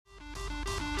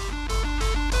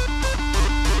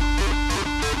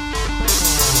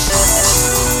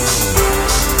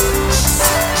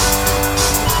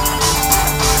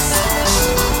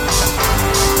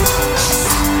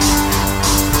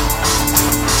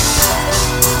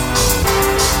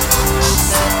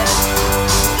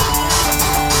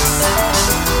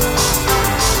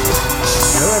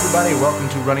welcome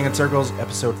to Running in Circles,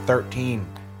 episode 13.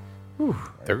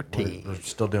 13. We're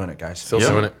still doing it, guys. Still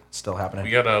doing it. Still happening.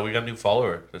 We got a new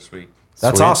follower this week.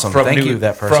 That's Sweet. awesome. Thank you,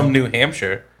 that person. From New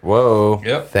Hampshire. Whoa.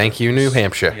 Yep. Thank you, New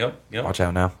Hampshire. Yep. Watch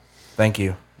out now. Thank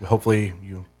you. Hopefully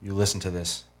you listen to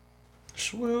this.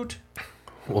 Swoot.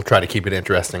 We'll try to keep it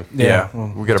interesting. Yeah.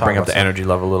 We got to bring up the energy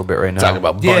level a little bit right now. Talk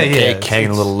about Yeah, bun yeah. cake. Hanging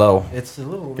a little low. It's a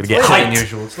little Gonna it's get later than hyped.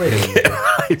 usual. It's later than usual.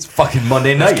 It's fucking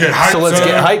Monday night. So let's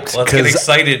get hyped. Let's get Because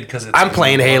excited because I'm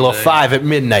playing Halo 5 at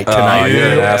midnight Oh, tonight. you're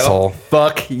an Yeah. asshole.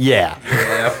 Fuck yeah.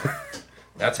 Yeah.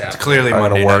 That's happening. Clearly I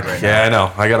Monday gotta work. night right Yeah, I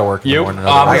know. I gotta work. in the You? morning.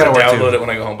 I'm I gotta going to work download too. it when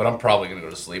I go home, but I'm probably going to go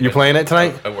to sleep. You playing it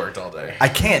tonight? I worked all day. I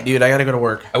can't, dude. I got to go to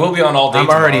work. I will be on all day I'm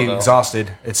tomorrow, already though.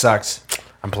 exhausted. It sucks.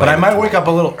 I'm But playing I might it. wake up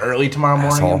a little early tomorrow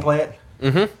morning Asshole. and play it.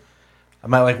 Mm-hmm. I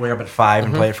might wake up at 5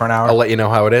 and play it for an hour. I'll let you know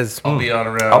how it is. I'll be on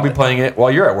around I'll be playing it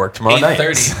while you're at work tomorrow night.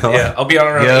 8:30. So- Yeah, I'll be on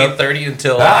around Yep. 8:30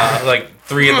 until like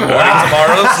 3 in the morning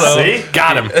tomorrow. So See?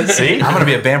 Got him. See? I'm going to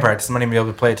be at band practice. I'm not even be able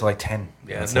to play it till like 10.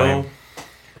 yeah, That's no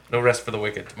lame. rest for the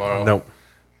wicked tomorrow. Nope.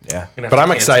 Yeah. Gonna have But to I'm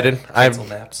cancel- excited. cancel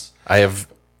naps. I have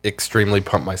extremely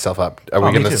pumped myself up. Are we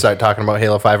me going to too. start talking about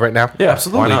Halo 5 right now? Yeah,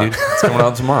 Absolutely, why not? dude. It's coming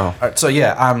out tomorrow. All right, so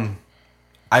yeah,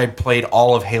 I played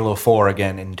all of Halo 4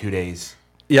 again in 2 days.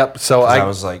 Yep. So I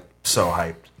was like so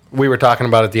hyped. we were talking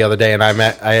about it the other day, and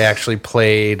I actually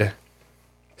played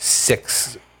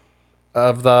 6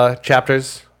 of the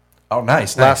chapters Oh,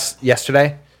 nice.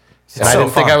 yesterday. And I so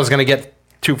didn't think fun. I was going to get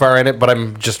too far in it, but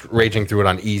I'm just raging through it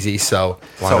on easy. So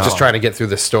I'm not? just trying to get through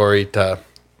the story to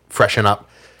freshen up.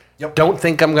 Yep. Don't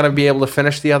think I'm going to be able to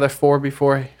finish the other 4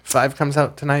 before 5 comes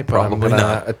out tonight, but I'm Probably going to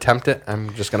not. attempt it.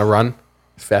 I'm just going to run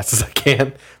as fast as I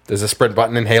can. There's a sprint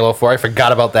button in Halo 4. I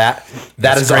forgot about that.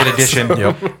 That's a great awesome. addition.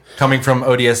 Yep. Coming from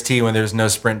ODST when there's no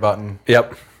sprint button.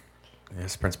 Yep. Yeah,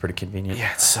 Sprint's pretty convenient.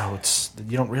 Yeah, it's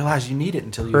you don't realize you need it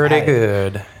until you Pretty had it.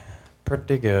 good.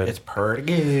 Pretty good. It's pretty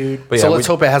good. But So yeah, let's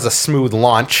hope it has a smooth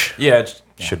launch. Yeah, it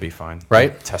should be fine.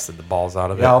 Right? Tested the balls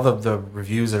out of Yeah, it. all the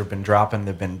reviews that have been dropping,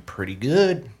 they've been pretty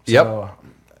good. Yep. So,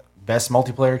 best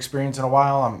multiplayer experience in a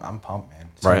while. I'm pumped, man.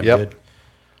 It's Right. gonna be Yep. good.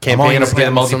 I'm only Campaign's gonna play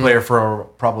the getting some- multiplayer for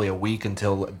probably a week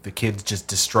until the kids just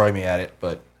destroy me at it.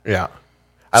 But Yeah.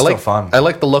 Still fun. I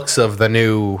like the looks of the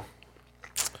new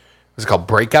what's it called?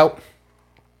 Breakout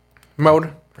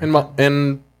mode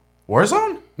in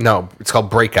Warzone, no, it's called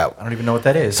Breakout. I don't even know what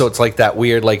that is. So it's like that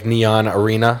weird like neon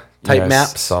arena type Yeah, I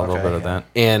maps. Saw a little Okay, bit of yeah. that.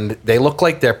 And they look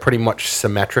like they're pretty much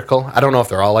symmetrical. I don't know if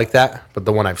they're all like that, but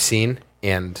the one I've seen,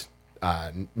 and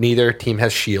neither team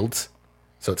has shields.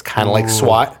 So it's kind of like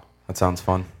SWAT, That sounds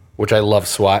fun. which I love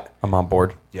SWAT. I'm on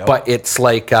board. Yep. But it's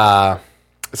like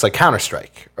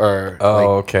Counter-Strike or Oh, like,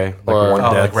 okay. Like or- one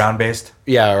oh, death. like round based.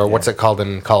 yeah, or what's it called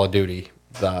in Call of Duty?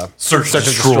 The Search and and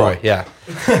destroy. Yeah.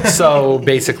 So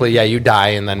basically, yeah, you die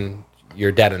and then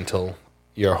you're dead until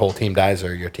your whole team dies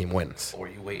or your team wins. Or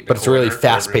you wait in But a it's really corner for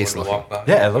fast-paced everyone to looking. walk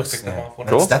by Yeah, it and looks pick them yeah. off one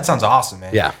That's- at a time. that sounds awesome,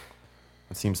 man. Yeah.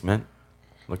 It seems mint.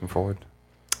 Looking forward.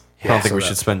 I Yeah, don't think so we that-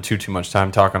 should spend too much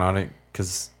time talking on it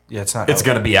because Yeah, it's not. it's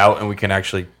going to be out and we can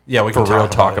actually Yeah, we for can real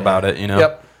talk talk about about it, you know?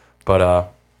 Yep.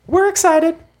 But we're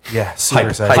excited. Yeah, super Hype,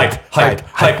 excited.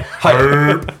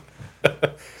 hype.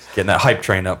 Getting that hype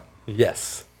train up.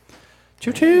 Yes.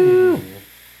 Choo choo.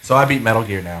 So I beat Metal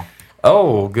Gear now.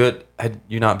 Oh, good. Had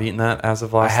you not beaten that as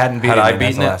of last? I hadn't beaten Had I it as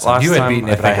beaten of it last last time. You had time? beaten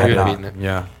it, but I think had you had not. beaten it.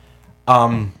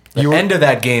 Yeah. The end of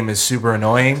that game is super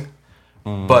annoying,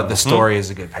 but the story is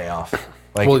a good payoff.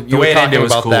 Like Well, the you were way it ended talking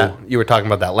was about cool. that. You were talking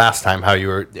about that last time. How you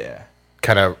were Yeah,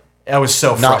 kind of I was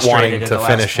so Not frustrated wanting at to the last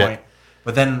finish it. point.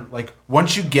 But then, like,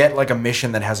 once you get like a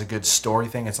mission that has a good story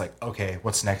thing, it's like, okay,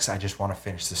 what's next? I just want to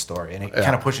finish the story, and it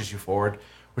kind of pushes you forward,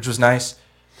 which was nice.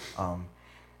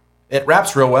 It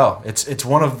wraps real well. It's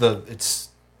one of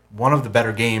the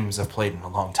better games I've played in a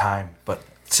long time. But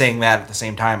saying that at the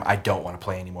same time, I don't want to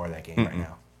play any more of that game right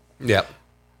now. yeah.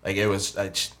 Like it was,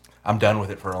 I'm done with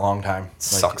it for a long time. Like,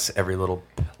 Sucks every little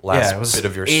last Yeah, it was bit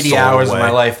of your 80 soul hours away. of my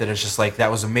life that it's just like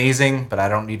that was amazing, but I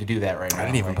don't need to do that right now. I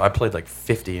didn't even. Like, I played like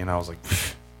 50, and I was like,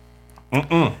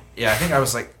 yeah, I think I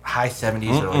was like high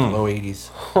 70s or like low 80s.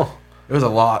 It was a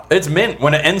lot. it's mint.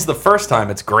 When it ends the first time,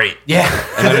 it's great. Yeah,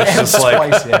 And then it's just like,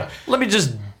 twice, yeah. let me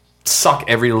just suck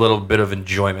every little bit of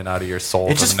enjoyment out of your soul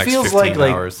It for just the next feels 15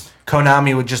 like hours.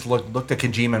 Konami would just look to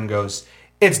Kojima and goes,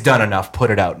 "It's done enough.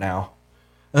 Put it out now."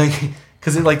 Like,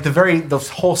 because like the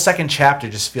whole second chapter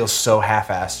just feels so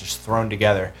half-assed, just thrown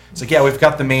together. It's like, yeah, we've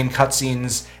got the main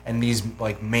cutscenes and these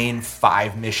like main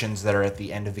 5 missions that are at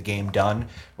the end of the game done.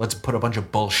 Let's put a bunch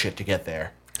of bullshit to get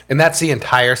there. And that's the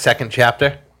entire second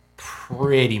chapter,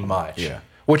 Pretty much. Yeah.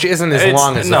 which isn't as It's-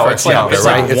 long as no, the it's first like- chapter, it's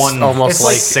right? like It's one- almost It's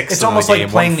like like sixth it's of the almost like game,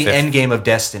 playing the 1/5. end game of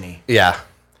Destiny. yeah.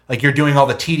 Like you're doing all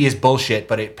the tedious bullshit,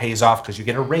 but it pays off because you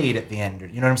get a raid at the end. Or,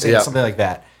 you know what I'm saying? Yeah. Something like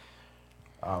that.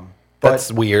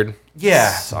 That's weird.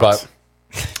 Yeah, But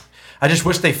I just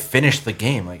wish they finished the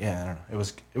game. Like, yeah, I don't know.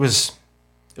 It was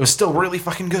still really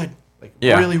fucking good. Like,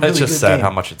 Yeah, really, really it's just good sad game.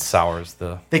 how much it sours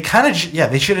the. They kind of,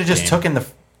 they should have just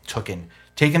Game.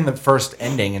 taken the first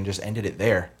ending and just ended it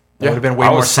there. That Yeah. would have been way I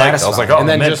more was psyched. satisfying. I was like, oh, and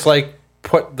then man. just like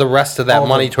put the rest of that All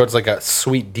money the- towards like a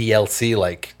sweet DLC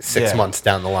like 6 Yeah. months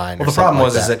down the line. Well, or the problem something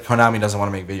was like is that Konami doesn't want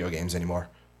to make video games anymore.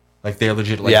 Like they're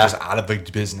legit like Yeah. just out of the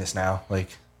business now. Like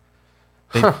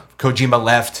Kojima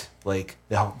left. Like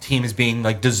the whole team is being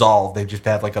like dissolved. They just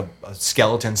have like a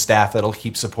skeleton staff that'll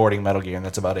keep supporting Metal Gear, and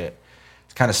that's about it.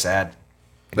 It's kind of sad.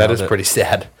 that Nailed is it. pretty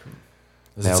sad.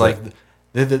 'Cause It's Nailed like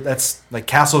it. that's like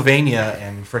Castlevania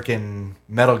and frickin'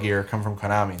 Metal Gear come from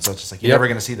Konami, so it's just like you're Yep. never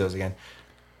gonna see those again.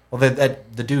 Well,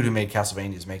 the dude who made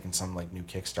Castlevania is making some like new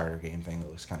Kickstarter game thing that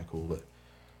looks kind of cool, but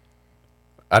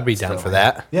I'd be down for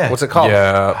that. Yeah. What's it called?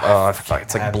 Yeah, it's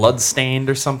like have- Bloodstained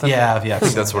or something. Yeah, I think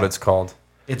something that's what like it's called.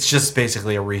 it's just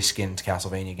basically a reskinned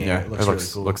Castlevania game. Yeah, it looks really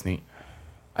cool. looks neat.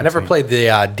 I never played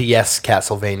the DS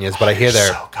Castlevanias, but I hear they're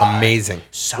so good. amazing.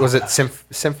 So Was it good.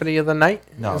 Symphony of the Night?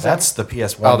 No, Is that's the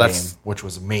PS1 Oh, that's- game, which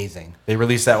was amazing. They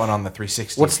released that one on the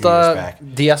 360 What's a few years the back.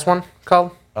 DS one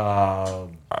called?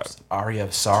 Aria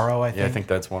of Sorrow, I think. Yeah, I think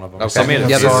that's one of them. Okay. So maybe Yeah,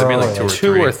 there's there's maybe like like two or two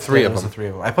three. or three Yeah, of those are them. three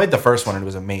of them. I played the first one and it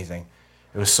was amazing.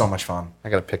 It was so much fun. I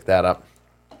gotta pick that up.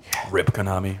 Rip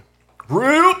Konami.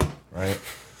 Right?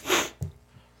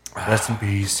 Rest in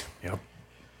peace. Yep.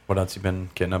 What else you been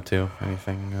getting up to?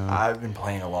 Anything? I've been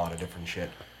playing a lot of different shit.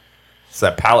 It's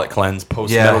that palette cleanse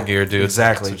post Yeah, Metal Gear, dude.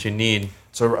 exactly. That's what you need.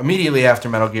 So immediately after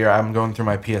Metal Gear, I'm going through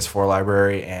my PS4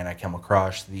 library and I come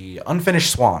across the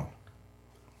Unfinished Swan,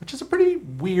 which is a pretty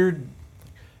weird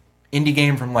indie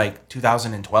game from like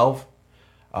 2012.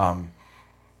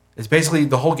 It's basically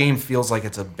the whole game feels like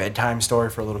it's a bedtime story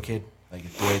for a little kid, like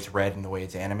the way it's read and the way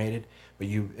it's animated. But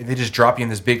they just drop you in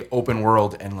this big open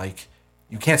world and like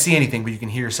you can't see anything, but you can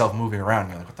hear yourself moving around. And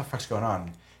you're like, what the fuck's going on? And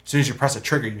as soon as you press a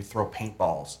trigger, you throw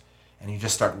paintballs and you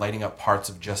just start lighting up parts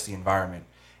of just the environment.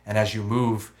 And as you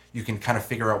move, you can kind of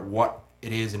figure out what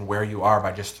it is and where you are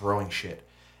by just throwing shit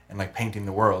and like painting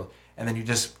the world. And then you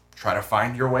just try to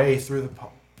find your way through the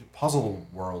puzzle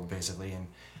world basically. And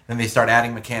then they start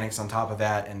adding mechanics on top of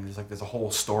that. And there's a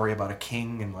whole story about a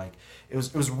king. And like, it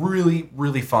was really,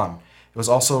 really fun. It was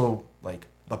also like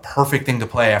the perfect thing to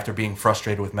play after being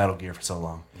frustrated with Metal Gear for so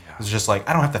long. Yeah. It was just like,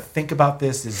 I don't have to think about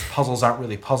this. These puzzles aren't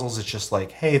really puzzles. It's just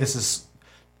like, hey,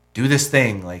 do this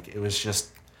thing. Like, it was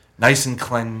just nice and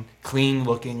clean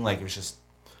looking. Like, it was just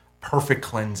perfect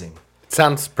cleansing. It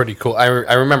sounds pretty cool. I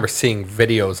remember seeing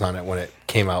videos on it when it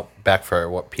came out back for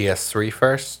what, PS3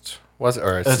 first? Was it?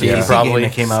 Or It was Steam the PC probably? game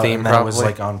that came out, Steam and then it was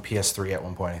probably? like on PS3 at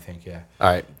one point, I think, yeah. All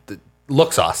right.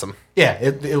 Looks awesome. Yeah,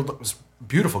 it was a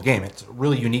beautiful game. It's a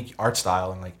really unique art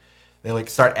style, and like they like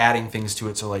start adding things to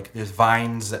it. So like there's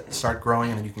vines that start growing,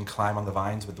 and then you can climb on the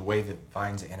vines. But the way the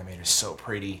vines animate is so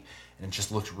pretty, and it just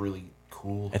looks really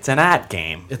cool. It's an ad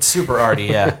game. It's super arty,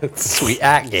 yeah. Sweet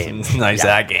act game. Nice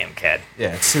ad game, kid.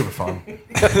 Yeah, it's super fun.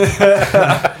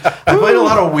 I played a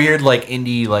lot of weird like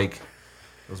indie like.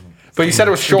 those But you said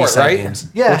it was short, indie side right? games.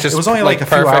 Yeah, Which is, it was only like a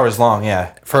few perfect hours long.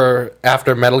 Yeah, for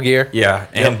after Metal Gear. Yeah,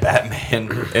 and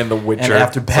Batman and The Witcher. and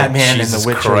after It's like, Batman and Jesus The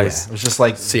Witcher, Christ. it was just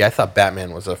like See, I thought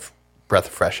Batman was a breath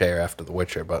of fresh air after The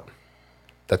Witcher, but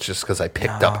that's just because I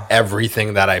picked up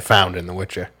everything that I found in The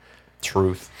Witcher.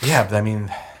 Truth. yeah. But I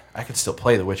mean, I could still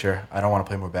play The Witcher. I don't want to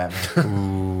play more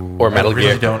Batman. Or Metal I really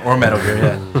Gear. don't. Or Metal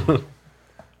Gear.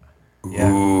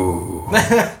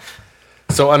 Yeah.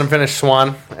 So Unfinished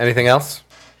Swan. Anything else?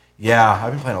 Yeah,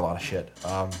 I've been playing a lot of shit.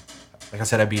 Like I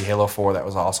said, I beat Halo 4. That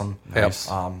was awesome. Nice.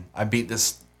 I beat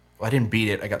this. Well, I didn't beat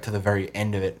it. I got to the very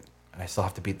end of it, and I still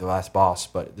have to beat the last boss.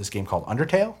 But this game called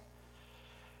Undertale,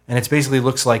 and it's basically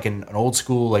looks like an old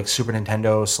school like Super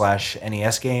Nintendo /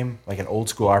 NES game, like an old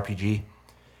school RPG,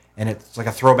 and it's like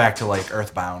a throwback to like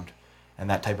Earthbound and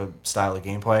that type of style of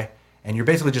gameplay. And you're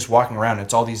basically just walking around. And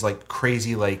it's all these like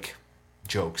crazy like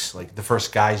jokes. Like the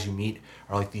first guys you meet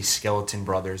are like these skeleton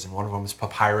brothers, and one of them is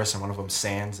Papyrus and one of them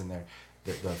Sans, and the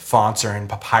fonts are in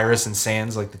Papyrus and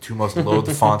Sans, like the two most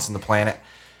loathed fonts in the planet.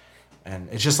 And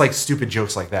it's just like stupid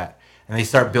jokes like that. And they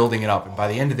start building it up, and by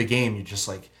the end of the game, you just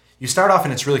like you start off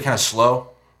and it's really kind of slow.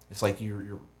 It's like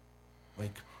you're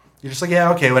just like,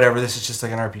 yeah, okay, whatever. This is just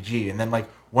like an RPG. And then like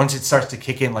once it starts to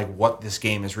kick in like what this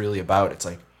game is really about, it's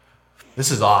like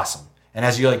this is awesome. And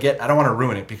as you like I don't want to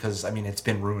ruin it because I mean it's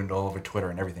been ruined all over Twitter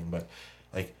and everything, but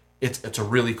like it's a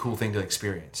really cool thing to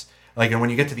experience. Like, and when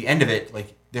you get to the end of it,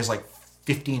 like there's like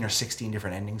 15 or 16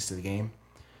 different endings to the game.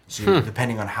 So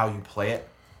depending on how you play it,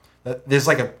 There's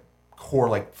like a core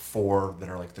like 4 that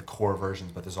are like the core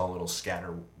versions, but there's all little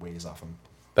scatter ways off them.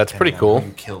 That's pretty depending on cool. Who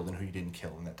you killed and who you didn't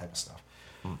kill and that type of stuff.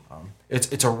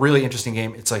 It's a really interesting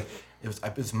game. It's like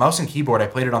it was mouse and keyboard. I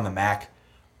played it on the Mac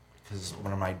because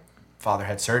when my father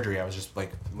had surgery, I was just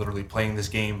like literally playing this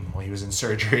game while he was in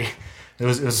surgery. He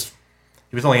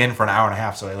was only in for an hour and a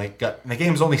half, so I like got. And the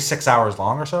game's only 6 hours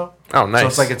long or so. Oh, nice. So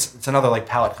it's like it's another like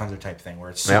palate cleanser type thing where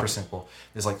it's super Yep. simple.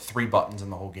 There's like 3 buttons in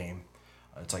the whole game.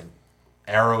 It's like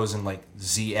arrows and like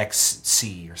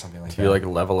ZXC or something like Do that. you like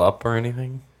level up or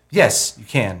anything? Yes, you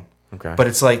can. Okay. But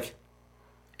it's like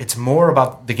it's more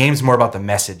about the game's more about the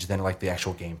message than like the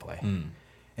actual gameplay.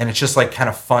 And it's just like kind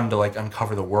of fun to like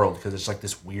uncover the world because it's like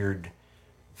this weird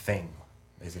thing,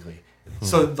 basically.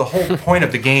 So the whole point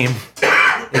of the game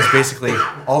is basically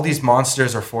all these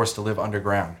monsters are forced to live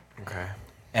underground. Okay.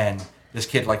 And this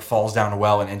kid like falls down a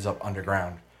well and ends up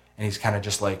underground. And he's kind of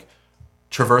just like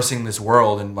traversing this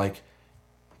world and like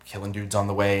killing dudes on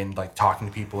the way and like talking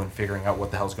to people and figuring out what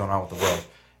the hell's going on with the world.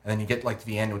 And then you get like to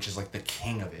the end, which is like the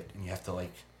king of it, and you have to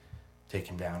like take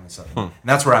him down and stuff. And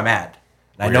that's where I'm at.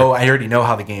 And I already know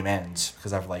how the game ends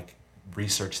because I've like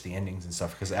researched the endings and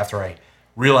stuff. Because after I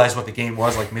realized what the game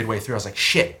was, like midway through, I was like,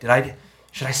 shit,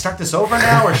 should I start this over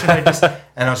now or should I just? And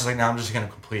I was just like, no, I'm just gonna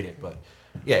complete it. But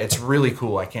yeah, it's really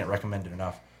cool. I can't recommend it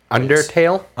enough.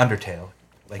 Undertale? Undertale,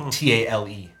 like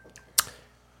TALE.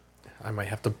 I might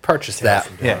have to purchase that.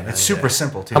 Yeah, it's super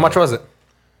simple too. How much was it?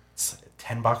 It's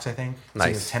 $10, I think. It's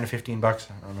Nice. either 10 to $15. I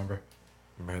don't remember.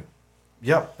 Right.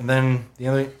 Yep. And then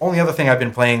the only other thing I've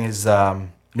been playing is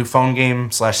new phone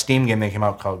game / Steam game that came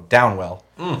out called Downwell,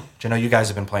 which I know you guys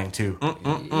have been playing too.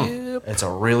 Yep. It's a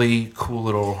really cool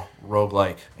little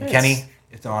roguelike. And Kenny,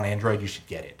 it's on Android. You should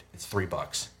get it. It's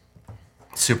 $3.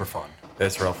 Super fun.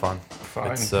 It's real fun.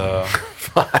 Fine. It's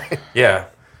Fine. yeah.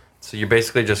 So you're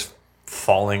basically just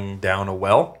falling down a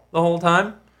well the whole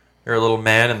time. You're a little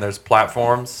man and there's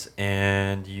platforms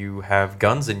and you have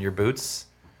guns in your boots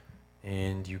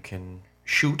and you can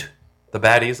shoot the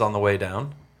baddies on the way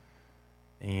down.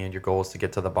 And your goal is to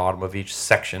get to the bottom of each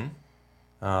section.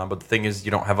 But the thing is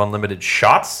you don't have unlimited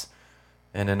shots.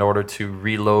 And in order to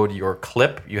reload your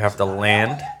clip, you have to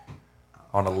land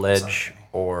on a ledge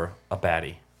or a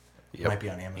baddie. It might be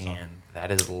on Amazon. And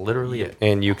that is literally it.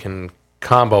 And you can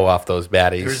combo off those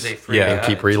baddies There's a free Yeah. and guide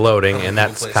keep reloading, from and Google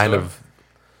that's Play kind Store. of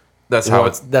That's how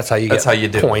it's. that's how you That's get how you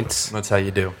do points. That's how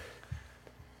you do.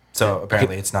 So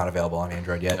apparently it's not available on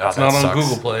Android yet. It's not on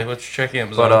Google Play. Let's check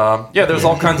Amazon. But yeah, there's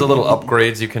all kinds of little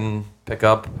upgrades you can pick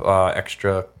up.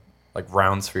 Extra like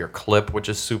rounds for your clip, which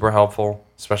is super helpful,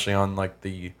 especially on like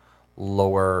the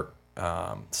lower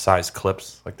size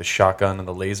clips, like the shotgun and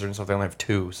the laser and stuff. They only have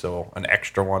 2, so an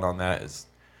extra one on that is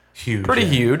Huge. pretty yeah.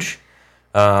 huge.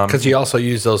 Because you also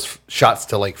use those shots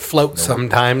to like float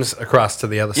sometimes across to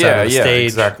the other side of the stage.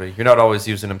 Exactly. You're not always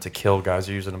using them to kill guys.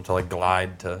 You're using them to like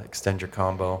glide to extend your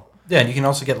combo. Yeah, and you can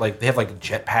also get like they have like a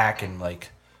jetpack and like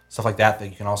stuff like that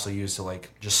you can also use to like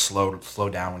just slow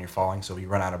down when you're falling. So if you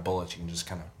run out of bullets, you can just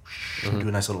kind of do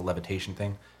a nice little levitation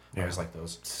thing. I always like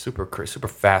those. Super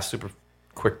fast, super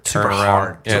quick Super turnaround.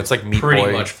 hard. Yeah, it's like Meat pretty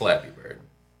Boy. much Flappy Bird.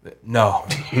 No,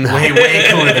 way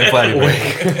cooler than Flappy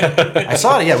Bird. I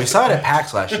saw it. Yeah, we saw it at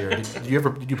PAX last year. Did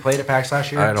you play it at PAX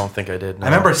last year? I don't think I did. No. I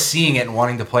remember seeing it and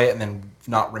wanting to play it, and then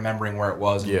not remembering where it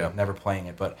was, and Yeah. never playing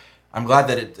it. But I'm glad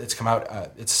that it's come out.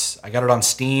 I got it on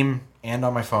Steam and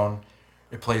on my phone.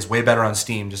 It plays way better on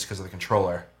Steam just because of the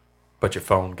controller. But your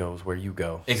phone goes where you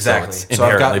go. Exactly. So it's So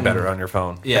I've inherently gotten- better on your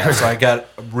phone. Yeah, so I got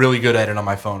really good at it on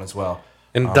my phone as well.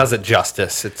 And does it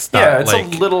justice. It's not Yeah, it's like a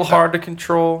little hard to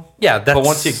control. Yeah, that's but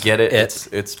once you get it, it.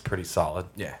 it's pretty solid.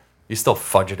 Yeah, You still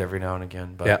fudge it every now and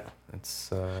again, but Yeah. it's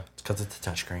it's because it's a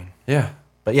touchscreen. yeah,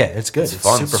 But yeah, it's good. it's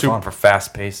fun, super fun.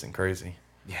 fast paced and crazy.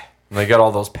 Yeah. And they got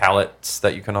all those palettes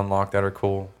that you can unlock that are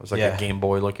cool. There's like Yeah. a Game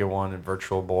Boy looking one and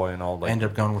Virtual Boy and all I like ended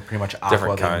up going with pretty much Aqua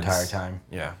different the kinds entire time.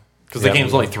 Yeah, because Yeah. the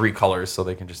game's only 3 colors, so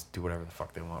they can just do whatever the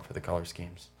fuck they want for the color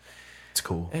schemes, It's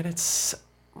cool. and it's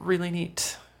really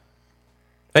neat.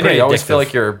 And yeah, Pretty you always addictive. feel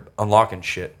like you're unlocking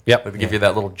shit. Yep. Like they give you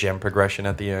that little gem progression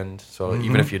at the end. So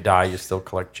even if you die, you still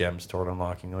collect gems toward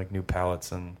unlocking like new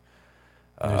palettes and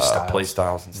styles. play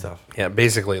styles and stuff. yeah,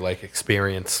 basically like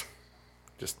experience.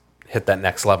 Just hit that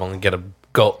next level and get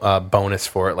a bonus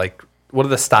for it. Like, what are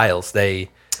the styles? They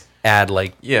add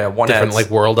like Yeah, one different adds like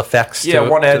world effects. yeah, to,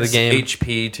 one to adds the game.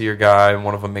 HP to your guy, and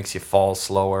one of them makes you fall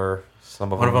slower.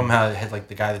 Some of One of them had like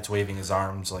the guy that's waving his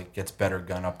arms like gets better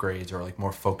gun upgrades or like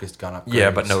more focused gun upgrades.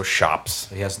 yeah, but no shops.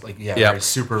 He has like Yep. very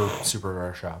super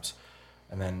rare shops.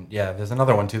 And then there's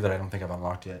another one too that I don't think I've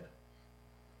unlocked yet.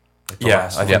 Like the Yeah,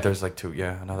 last I one. think there's like 2.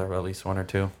 Yeah, another at least 1 or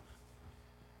 2.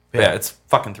 Yeah. Yeah, it's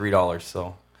fucking $3.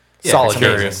 So Solid it's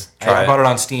amazing. curious. I Try bought it. it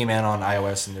on Steam and on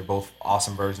iOS, and they're both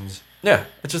awesome versions. Yeah,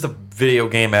 it's just a video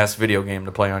game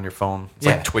to play on your phone. It's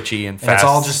Yeah. like twitchy and fast. And it's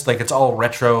all just like it's all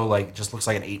retro, like just looks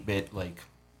like an 8-bit, like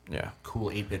yeah, cool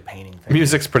 8-bit painting thing.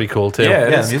 Music's pretty cool too. Yeah,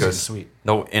 it yeah, is the music's good. sweet.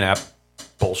 No in-app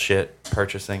bullshit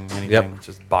purchasing anything. Yep.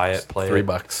 Just buy it, play it,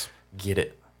 $3. get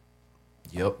it,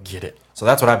 Yep. get it. So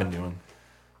that's what I've been doing.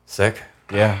 Sick.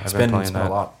 Yeah, I've it's been been playing a that.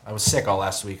 lot. I was sick all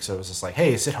last week, so it was just like,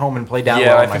 hey, sit home and play down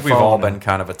Yeah, low I on my think we've all phone. been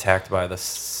kind of attacked by the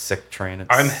sick train. It's,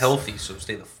 I'm healthy, so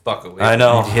stay the fuck away. I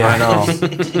know. Yeah. I know.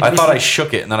 I thought I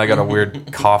shook it, and then I got a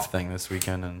weird cough thing this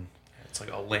weekend, and It's like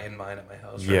a landmine at my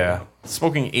house. Right yeah, now.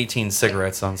 smoking 18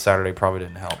 cigarettes on Saturday probably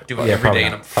didn't help. Do it Yeah, every probably day,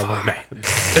 and not. I'm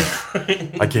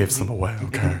fine. I gave some away.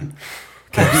 Okay,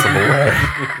 gave some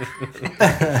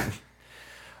away.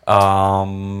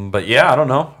 But yeah, I don't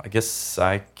know. I guess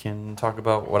I can talk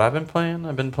about what I've been playing.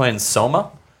 I've been playing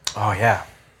Soma, Oh yeah,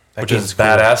 that which game's is cool.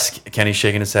 badass. Kenny's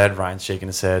shaking his head. Ryan's shaking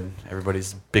his head.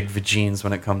 Everybody's big vagines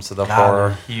when it comes to the Nah, horror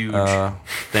huge.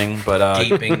 thing. But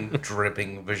Gaping,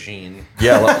 dripping vagine.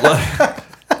 yeah,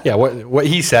 Yeah, what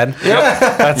he said.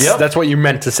 That's Yep. that's what you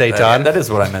meant to say, Todd. that is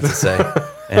what I meant to say.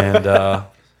 And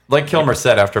like Kilmer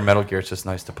said, after Metal Gear, it's just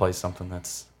nice to play something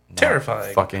that's not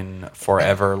Terrifying. fucking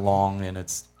forever long, and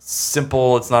it's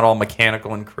simple. It's not all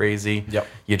mechanical and crazy. Yep.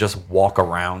 You just walk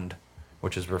around,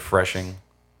 which is refreshing.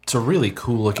 It's a really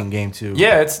cool looking game too.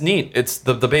 Yeah, it's neat. It's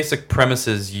the basic premise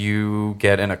is you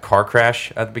get in a car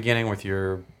crash at the beginning with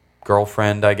your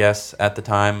girlfriend, I guess, at the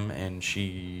time, and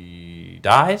she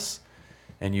dies,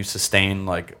 and you sustain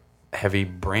like heavy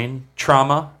brain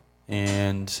trauma,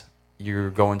 and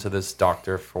you're going to this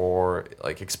doctor for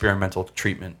like experimental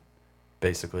treatment,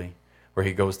 basically, where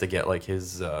he goes to get like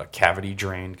his cavity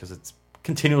drained because it's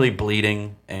continually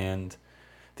bleeding, and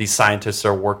these scientists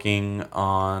are working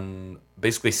on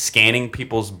basically scanning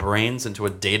people's brains into a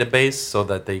database so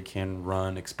that they can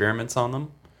run experiments on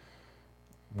them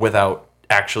without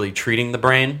actually treating the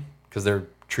brain because they're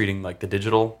treating like the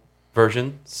digital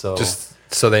version. So Just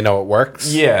so they know it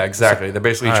works. yeah, exactly. They're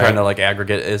basically All trying right. to like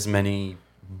aggregate as many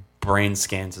brain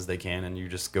scans as they can, and you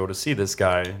just go to see this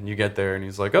guy, and you get there, and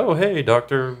he's like, "Oh, hey,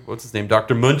 Doctor, what's his name?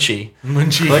 Dr. Munchie."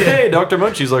 Munchie. Like, hey, Dr.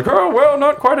 Munchie's like, "Oh, well,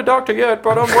 not quite a doctor yet,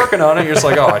 but I'm working on it." You're just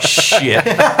like, "Oh shit!"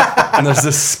 And there's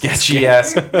this sketchy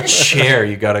ass chair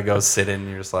you gotta go sit in. And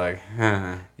you're just like,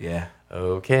 huh, Yeah.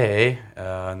 okay.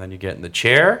 And then you get in the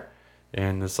chair,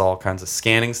 and this all kinds of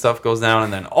scanning stuff goes down,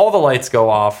 and then all the lights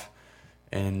go off,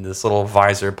 and this little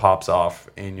visor pops off,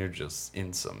 and you're just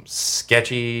in some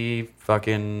sketchy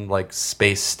fucking like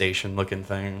space station looking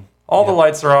thing. All the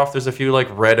lights are off. There's a few like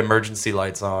red emergency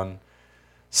lights on.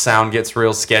 Sound gets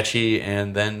real sketchy,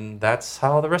 and then that's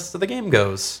how the rest of the game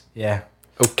goes. Yeah.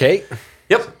 Okay.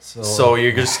 Yep. So- So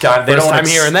you're just got they First don't time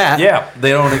hearing that. Yeah,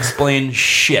 they don't explain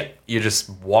shit. You just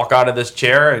walk out of this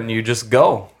chair and you just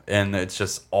go, and it's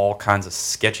just all kinds of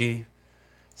sketchy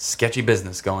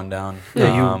business going down.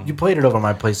 Yeah, you played it over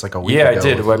my place like a week Yeah, ago. I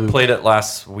did. with I Luke. played it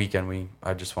last weekend.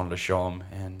 I just wanted to show him,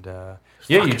 and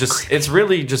yeah, you just it's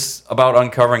really just about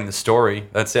uncovering the story.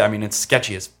 That's it. I mean, it's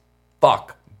sketchy as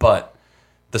fuck, but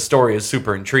the story is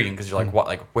super intriguing because you're like, what?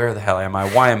 Like, where the hell am I?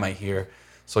 Why am I here?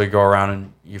 So you go around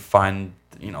and you find,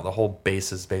 the whole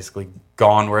base is basically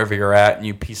gone wherever you're at, and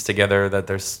you piece together that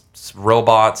there's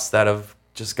robots that have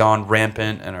just gone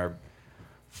rampant and are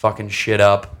fucking shit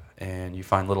up, and you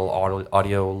find little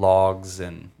audio logs,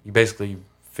 and you basically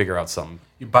figure out something.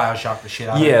 You Bioshock the shit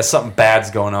out of Yeah, it. something bad's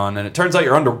going on, and it turns out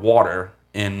you're underwater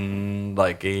in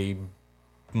like a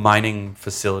mining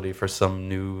facility for some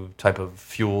new type of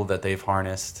fuel that they've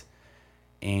harnessed,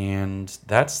 and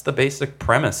that's the basic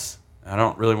premise. I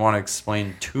don't really want to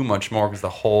explain too much more because the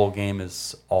whole game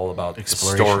is all about the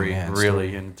Exploration, story, yeah, really,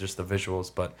 story. and just the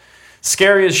visuals. But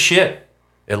scary as shit.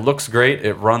 It looks great.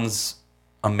 It runs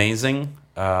amazing.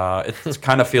 It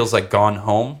kind of feels like Gone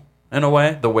Home in a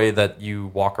way that you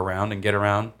walk around and get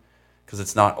around, because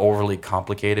it's not overly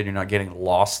complicated. You're not getting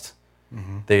lost.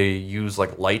 Mm-hmm. They use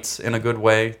like lights in a good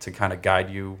way to kind of guide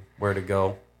you where to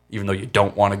go, even though you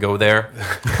don't want to go there.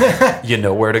 You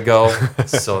know where to go,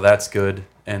 so that's good.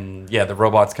 And yeah, the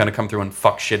robots kind of come through and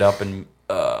fuck shit up and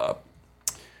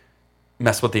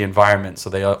mess with the environment, so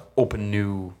they open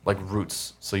new like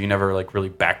routes, so you never like really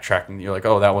backtracking. You're like,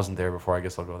 oh, that wasn't there before, I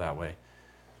guess I'll go that way.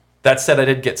 That said, I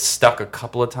did get stuck a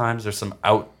couple of times. There's some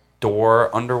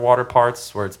outdoor underwater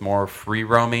parts where it's more free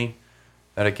roamy,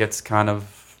 that it gets kind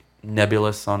of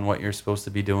nebulous on what you're supposed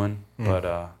to be doing.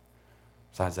 But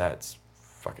besides that, it's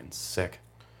fucking sick.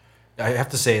 I have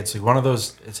to say, it's like one of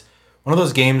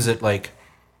those games that like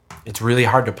it's really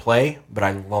hard to play, but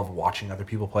I love watching other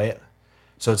people play it.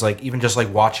 So it's like even just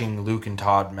like watching Luke and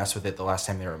Todd mess with it the last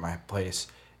time they were at my place,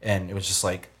 and it was just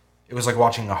like it was like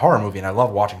watching a horror movie, and I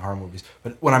love watching horror movies.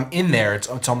 But when I'm in there, it's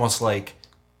almost like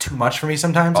too much for me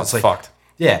sometimes. Oh, it's like fucked.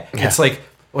 Yeah, it's like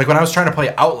when I was trying to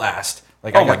play Outlast.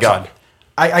 Like, Oh my God.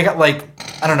 I got like,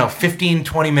 I don't know, 15,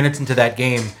 20 minutes into that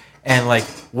game, and like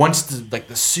once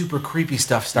the super creepy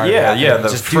stuff started, Yeah, happening, yeah, it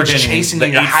was the just dudes friggin- chasing the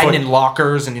you, you're hiding 8-foot in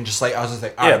lockers, and you're just like, I was just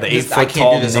like, Yeah, the I 8 foot can't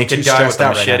tall do this. I'm naked too guy with stressed a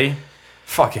out right now. machete.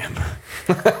 Fuck him.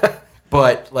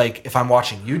 But like, if I'm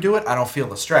watching you do it, I don't feel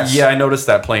the stress. Yeah, I noticed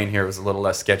that playing here was a little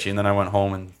less sketchy, and then I went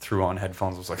home and threw on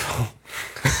headphones. I was like,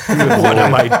 What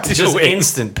am I doing? just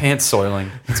instant pants soiling.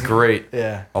 It's great.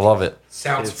 Yeah. I love it.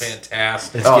 Sounds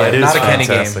fantastic. It's good. It is Not a Kenny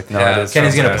fantastic. game. No, Yeah, it is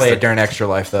Kenny's gonna play it fantastic. during Extra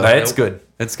Life though. No, it's good.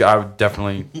 It's good. I would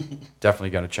definitely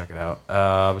got to check it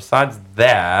out. Besides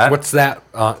that, What's that?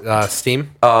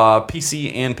 Steam?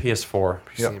 PC and PS4.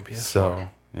 PC and PS4. So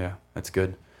yeah, that's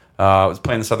good. I was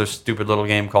playing this other stupid little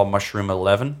game called Mushroom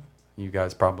 11. You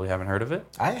guys probably haven't heard of it.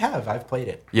 I've played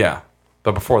it. Yeah,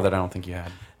 but before that, I don't think you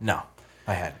had. No,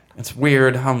 I hadn't. It's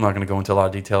weird. I'm not going to go into a lot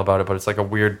of detail about it, but it's like a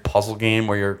weird puzzle game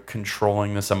where you're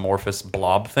controlling this amorphous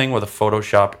blob thing with a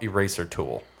Photoshop eraser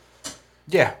tool.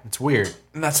 Yeah, it's weird.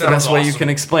 And that's Sounds the best way you awesome. can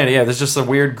explain it. Yeah, there's just a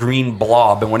weird green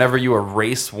blob, and whenever you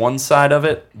erase one side of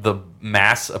it, the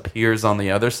mass appears on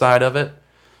the other side of it.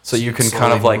 So you can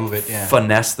kind of slowly like move it, yeah.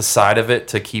 finesse the side of it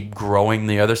to keep growing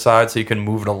the other side, so you can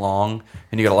move it along,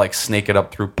 and you gotta like snake it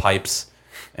up through pipes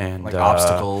and Like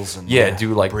obstacles and, yeah,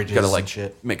 do like bridges gotta like and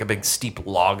shit. make a big steep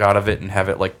log out of it and have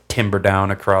it like timber down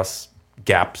across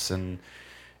gaps, and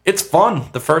it's fun.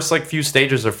 The first like few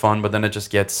stages are fun, but then it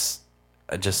just gets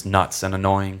just nuts and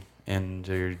annoying,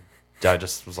 and I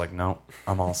just was like, no,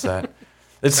 I'm all set.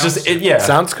 It's just yeah.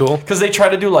 Sounds cool. Because they try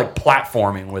to do like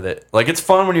platforming with it. Like it's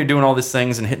fun when you're doing all these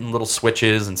things and hitting little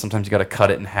switches, and sometimes you got to cut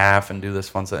it in half and do this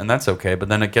fun stuff, and that's okay. But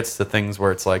then it gets to things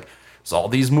where it's like there's all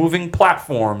these moving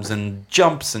platforms and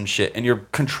jumps and shit, and you're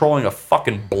controlling a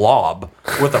fucking blob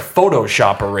with a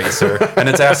Photoshop eraser, and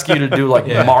it's asking you to do like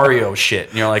Mario shit,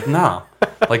 and you're like, nah,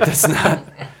 like that's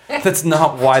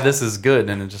not why this is good,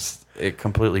 and it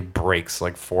completely breaks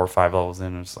like 4 or 5 levels in.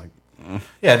 And it's like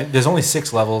Yeah, there's only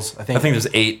 6 levels. I think there's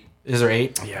 8. Is there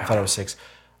 8? Yeah. I thought it was 6.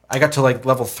 I got to like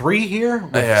level 3 here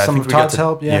with Yeah, I some think of we got Todd's to-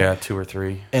 help. Yeah. 2 or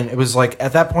 3. And it was like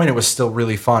at that point it was still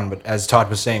really fun, but as Todd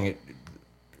was saying, it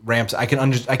ramps. I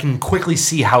can quickly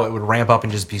see how it would ramp up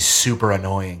and just be super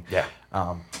annoying. Yeah.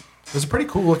 It was a pretty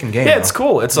cool looking game. Yeah, though. it's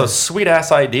cool. It's a sweet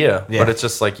ass idea, Yeah. but it's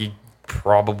just like you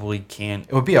probably can't.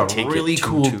 It would be a take it really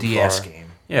cool too DS far. game.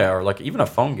 Yeah, or like even a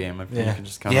phone game. If you can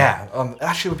just kind of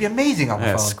Actually, it would be amazing on the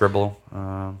phone. scribble.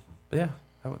 But yeah,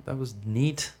 that was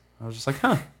neat. I was just like,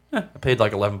 huh. Yeah, I paid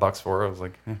like $11 for it. I was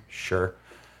like, sure.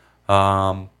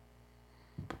 Oh,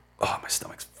 my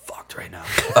stomach's fucked right now.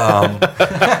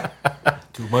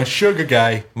 Too much sugar,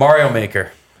 guy. Mario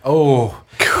Maker. Oh,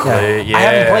 Yeah. I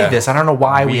haven't played this. I don't know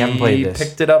why we haven't played this.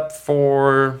 Picked it up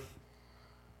for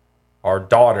our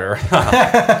daughter.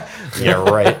 Yeah,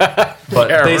 right. But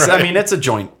Yeah, I right. mean, it's a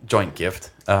joint gift.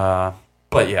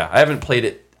 But yeah, I haven't played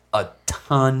it a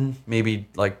ton. Maybe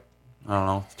like I don't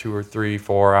know, 2 or 3,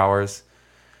 4 hours.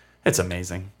 It's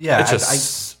amazing. Yeah, it's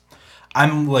just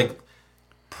I'm like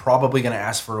probably gonna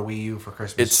ask for a Wii U for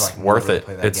Christmas. it's so I can worth really it.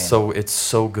 play that It's game.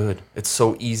 so good. It's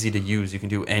so easy to use. You can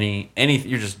do any.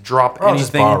 You just drop Or I'll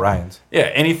just anything. borrow Ryan's. Yeah,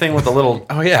 anything with a little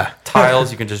Oh yeah.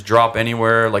 tiles you can just drop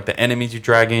anywhere. Like the enemies you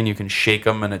drag in, you can shake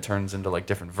them and it turns into like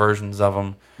different versions of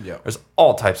them. Yeah. There's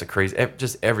all types of crazy.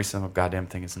 Just every single goddamn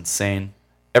thing is insane.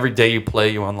 Every day you play,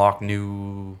 you unlock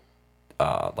new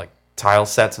like tile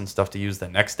sets and stuff to use the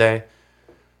next day.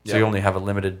 So you only have a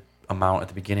limited amount at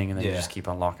the beginning, and then you Yeah. just keep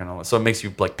unlocking all that. So it makes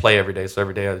you like play every day. So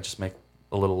every day I just make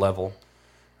a little level,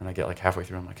 and I get like halfway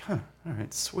through. I'm like, huh, all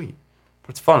right, sweet. But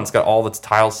it's fun. It's got all its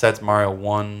tile sets: Mario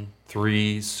 1,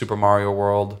 3, Super Mario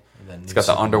World. then It's new got the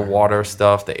Super Mario underwater World.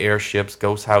 stuff, the airships,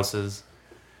 ghost houses.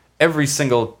 Every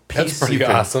single piece pretty you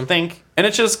can awesome. think, and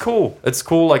it's just cool. It's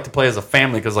cool like to play as a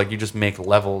family because like you just make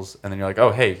levels, and then you're like,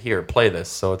 oh hey, here, play this.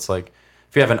 So it's like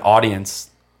if you have an audience,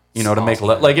 you know, to make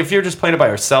awesome. like if you're just playing it by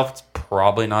yourself, it's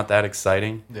probably not that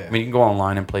exciting. Yeah. I mean, you can go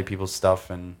online and play people's stuff,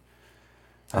 and I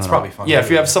That's don't know. probably fun. Yeah, to if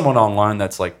do. you have someone online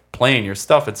that's like playing your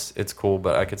stuff, it's cool.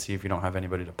 But I could see if you don't have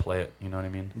anybody to play it, you know what I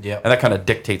mean? Yep. And that kind of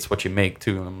dictates what you make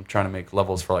too. I'm trying to make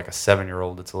levels for like a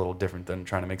 7-year-old. It's a little different than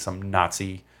trying to make some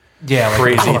Nazi yeah, like,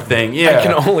 crazy thing. Yeah, I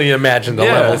can only imagine the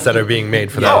Yeah. levels that are being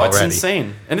made for that no, it's already.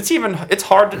 insane, and it's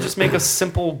hard to just make a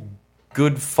simple,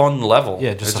 good, fun level.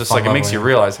 Yeah, just it's a just fun like it makes level, you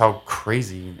yeah. realize how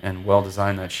crazy and well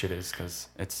designed that shit is because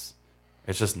it's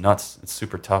just nuts. It's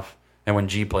super tough. And when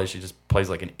G plays, she just plays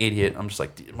like an idiot. I'm just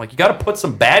like, dude, you got to put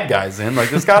some bad guys in.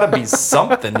 Like, there's got to be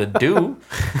something to do.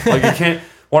 Like, you can't.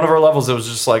 One of our levels, it was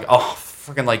just like, oh,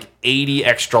 freaking like 80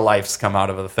 extra lives come out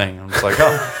of the thing. I'm just like,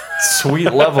 oh,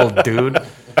 sweet level, dude.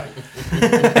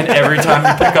 And every time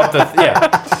you pick up the thing,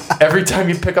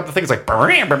 it's like, I'm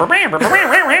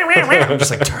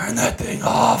just like, turn that thing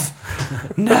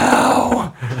off.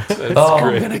 No.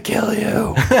 I'm gonna kill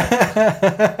you.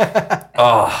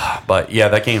 But yeah,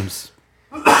 that game's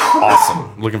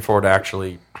awesome. Looking forward to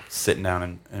actually sitting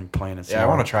down and playing it. Yeah, I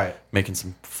want to try it. Making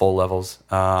some full levels.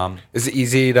 Is it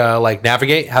easy to like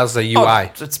navigate? How's the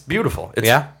UI? It's beautiful. It's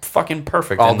Yeah? fucking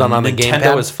perfect. All And done on the Nintendo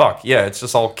gamepad? as fuck. Yeah, it's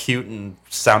just all cute and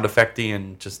sound effecty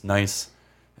and just nice.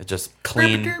 It's just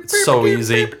clean. It's so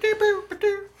easy.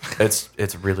 It's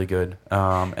really good.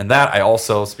 And that I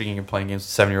also, speaking of playing games,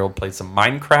 7-year-old played some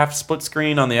Minecraft split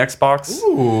screen on the Xbox.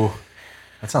 Ooh,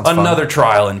 that sounds fun. Another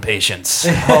trial in patience.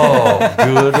 Oh,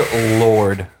 good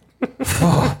lord.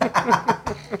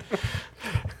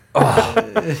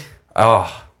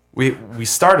 We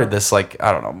started this like,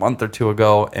 I don't know, a month or two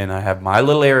ago, and I have my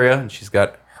little area, and she's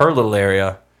got her little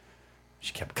area.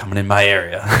 She kept coming in my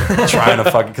area, trying to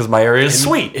fucking, because my area is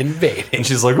sweet. Invading. And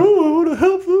she's like, oh, I want to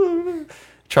help her.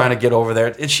 Trying to get over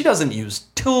there. And she doesn't use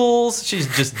tools. She's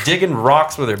just digging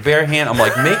rocks with her bare hand. I'm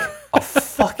like, make a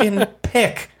fucking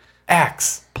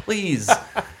pickaxe, please.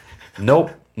 Nope,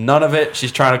 none of it.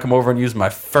 She's trying to come over and use my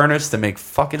furnace to make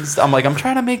fucking stuff. I'm like, I'm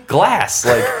trying to make glass.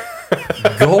 Like,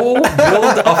 go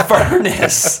build a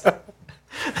furnace.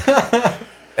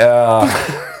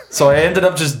 So I ended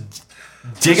up just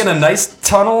digging a nice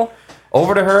tunnel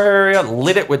over to her area,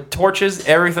 lit it with torches,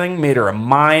 everything, made her a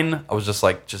mine. I was just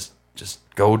like, just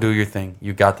go do your thing.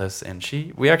 You got this. And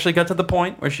we actually got to the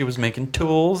point where she was making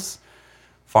tools,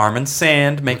 farming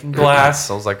sand, making glass.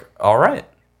 I was like, all right.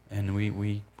 And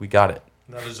we got it.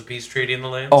 Now there's a peace treaty in the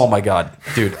land. Oh my god,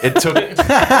 dude! It took. It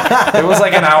was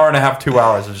like an hour and a half, 2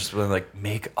 hours of just really like,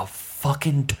 make a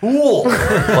fucking tool.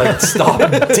 Like, stop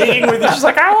digging with it. She's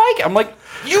like, I like it. I'm like,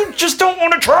 you just don't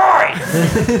want to try.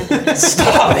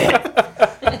 Stop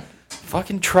it.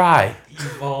 Fucking try.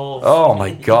 Evolve. Oh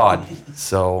my god.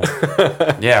 So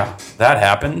yeah, that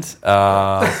happened.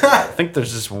 I think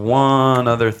there's just one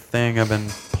other thing I've been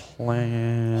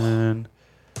playing.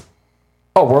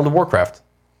 Oh, World of Warcraft.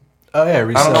 Oh yeah,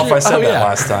 I don't know if I said that yeah.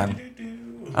 last time.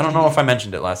 I don't know if I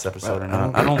mentioned it last episode or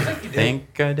not. I don't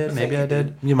think I did. Maybe I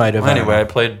did. You might have. Well, anyway, I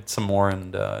played some more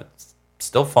and it's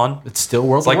still fun. It's still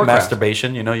World It's like of Warcraft.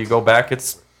 masturbation. You know, you go back, it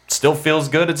still feels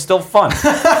good. It's still fun.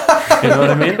 You know what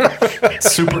I mean?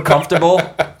 It's super comfortable.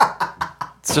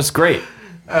 It's just great.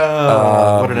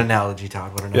 What an analogy,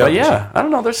 Todd. What an But analogy. yeah, I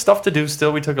don't know. There's stuff to do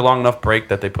still. We took a long enough break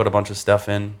that they put a bunch of stuff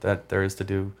in that there is to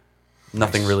do.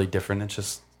 Nothing really different. It's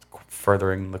just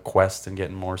furthering the quest and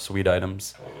getting more sweet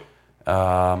items.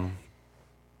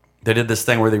 They did this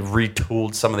thing where they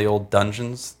retooled some of the old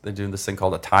dungeons. They do this thing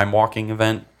called a time walking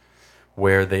event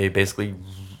where they basically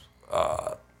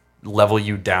level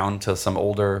you down to some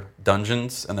older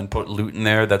dungeons and then put loot in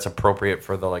there that's appropriate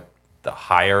for the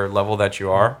higher level that you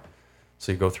are.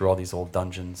 So you go through all these old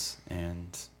dungeons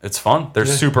and it's fun. They're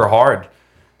super hard.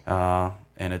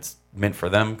 And it's meant for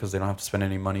them because they don't have to spend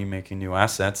any money making new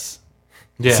assets.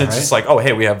 Yeah, So it's just like, oh,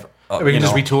 hey, we have... we can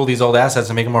just retool these old assets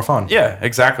and make them more fun. Yeah,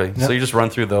 exactly. Yep. So you just run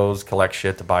through those, collect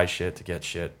shit to buy shit to get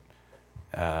shit.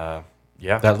 Yeah,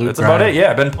 That loot that's about grind. it.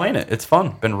 Yeah, I've been playing it. It's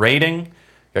fun. Been raiding.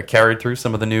 Got carried through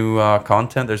some of the new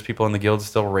content. There's people in the guild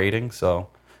still raiding, so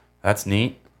that's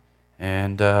neat.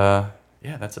 And yeah,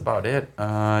 that's about it.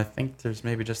 I think there's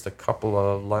maybe just a couple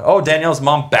of... Danielle's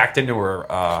mom backed into her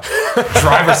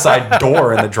driver's side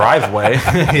door in the driveway.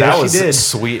 That she was did.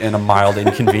 sweet and a mild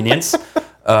inconvenience.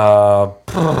 I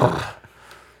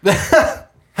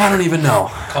don't even know.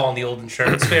 Calling the old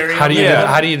insurance fairy. How do you Yeah.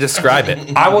 how do you describe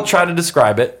it? I will try to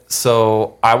describe it.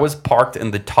 So I was parked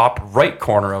in the top right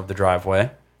corner of the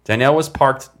driveway. Danielle was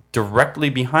parked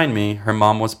directly behind me. Her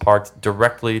mom was parked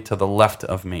directly to the left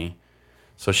of me.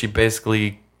 So she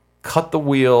basically cut the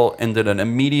wheel and did an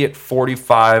immediate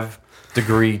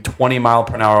 45-degree,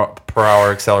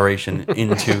 20-mile-per-hour acceleration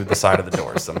into the side of the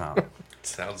door somehow.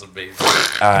 Sounds amazing.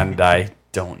 And I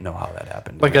don't know how that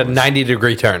happened. Like a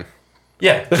 90-degree turn.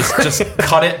 Yeah, just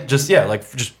cut it. Just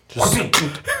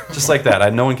like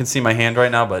that. No one can see my hand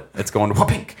right now, but it's going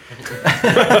whooping.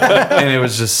 And it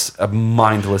was just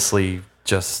mindlessly,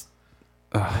 just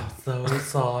So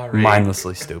sorry.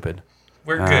 mindlessly stupid.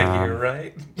 We're good here,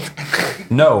 right?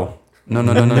 No. I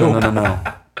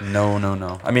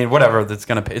mean, whatever. That's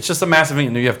gonna pay. It's just a massive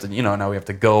thing. You have to, now we have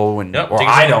to go and, Yep, or take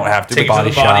it I to the- don't have to. take it to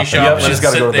the body shop, Yep, let she's it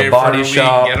got to sit go to the there for a body week,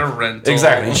 shop. get a rental.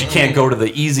 Exactly, and she can't go to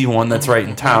the easy one that's right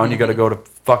in town. You got to go to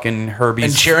fucking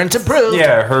Herbie's. Insurance approved.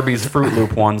 Yeah, Herbie's Fruit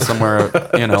Loop one somewhere,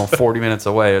 40 minutes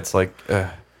away. It's like,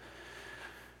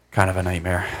 kind of a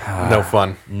nightmare. No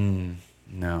fun.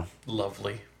 No.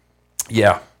 Lovely.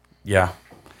 Yeah.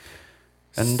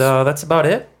 And that's about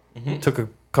it. Took a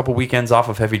couple weekends off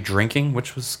of heavy drinking,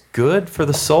 which was good for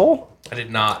the soul. I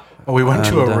did not. Oh, we went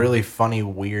to And, a really funny,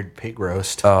 weird pig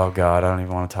roast. Oh, God, I don't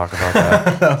even want to talk about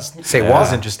that. Say That was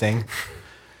what? interesting.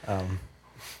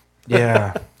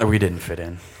 Yeah. We didn't fit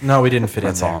in. No, we didn't fit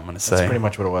That's in there. all I'm gonna say. That's pretty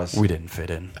much what it was. We didn't fit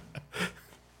in.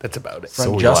 That's about it. Friend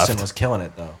so we Justin left. was killing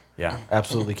it, though. Yeah.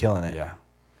 Absolutely killing it. Yeah.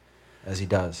 As he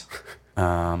does.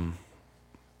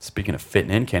 Speaking of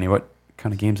fitting in, Kenny, what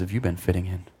kind of games have you been fitting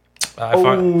in? I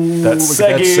That's look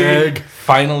at that seg.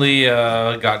 finally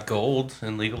got gold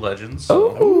in League of Legends.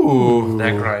 Ooh.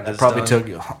 That grind That is probably done.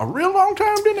 took a real long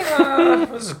time, didn't it? It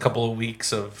was a couple of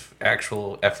weeks of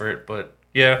actual effort, but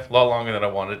yeah, a lot longer than I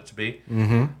wanted it to be.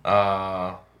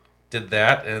 Mm-hmm. Did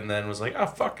that, and then was like, oh,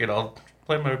 fuck it, I'll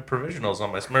play my provisionals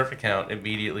on my Smurf account.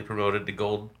 Immediately promoted to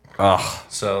gold. Ugh,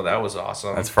 So that was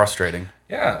awesome. that's frustrating.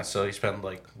 Yeah, so you spend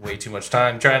like way too much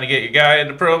time trying to get your guy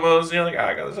into promos, and you're like,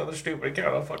 I got this other stupid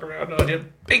account, I'll fuck around on you.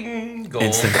 Bing! Gold.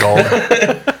 Instant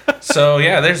gold. So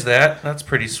yeah, there's that. That's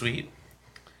pretty sweet.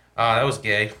 That was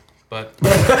gay, but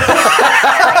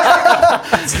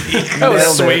That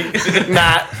was sweet.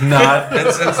 Not.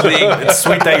 it's league. It's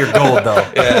sweet that you're gold,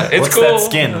 though. Yeah, it's What's cool. that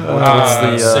skin?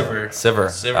 What's the Sivir. Sivir.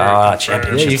 Sivir Ah, confirmed.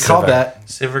 championship. Yeah, you called Sivir. that.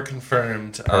 Sivir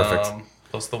confirmed. Perfect.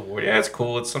 Plus the war. Yeah, it's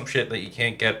cool. It's some shit that you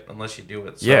can't get unless you do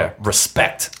it. So, Yeah,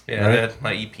 respect. Yeah, Right. that,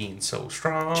 my EP is so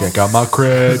strong. Check out my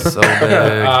cred. So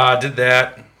big. Did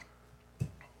that.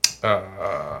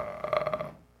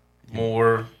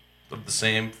 More of the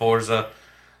same. Forza, a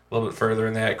little bit further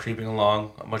in that, creeping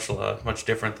along. Much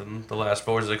different than the last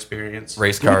Forza experience.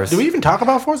 Race cars. Did we even talk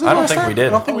about Forza? I don't last think time? we did. I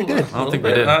don't think we did. I don't think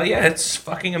Little we bit. did. Yeah, it's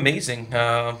fucking amazing.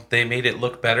 They made it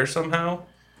look better somehow.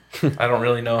 I don't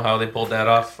really know how they pulled that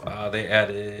off. They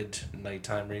added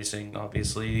nighttime racing,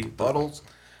 obviously. Puddles.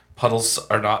 Puddles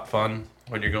are not fun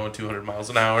when you're going 200 miles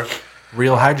an hour.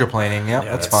 Real hydroplaning. Yep,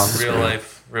 Yeah, that's fun. that's-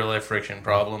 Real life friction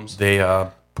problems. They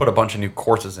put a bunch of new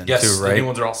courses in Yes, too, the new right?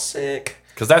 ones are all sick.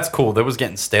 Because that's cool. That was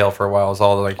getting stale for a while. It was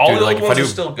all like, All dude, the like old if I ones do, are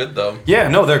still good though. yeah,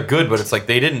 no, they're good, but it's like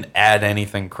they didn't add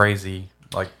anything crazy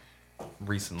like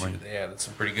recently. They added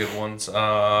some pretty good ones.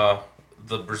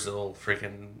 The Brazil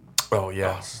freaking Oh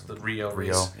yeah, the Rio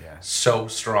Rio, race, yeah. so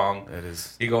strong. it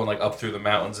is. You're going like up through the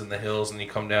mountains and the hills, and you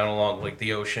come down along like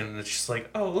the ocean, and it's just like,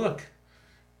 oh look,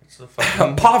 it's the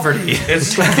fucking Poverty.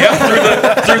 it's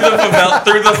yeah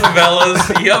through the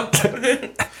favelas.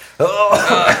 Yep,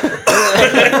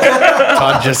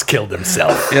 Todd just killed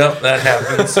himself. yep, that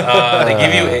happens. They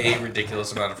give you a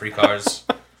ridiculous amount of free cars.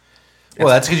 Well,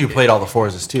 that's because you played all the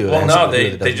Forzas too. Well, It has no, something to do they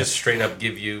with it, they doesn't just straight up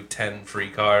give you 10 free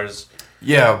cars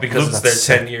Yeah, because Luke- it's that's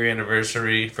their sick. 10-year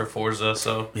anniversary for Forza.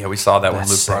 So yeah, we saw that when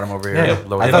That's Luke sick. brought him over here. Yeah.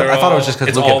 loaded I thought- up. they're it was just 'cause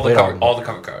it's Luke had all the played car, on all the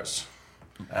cover cars.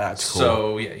 it? That's cool.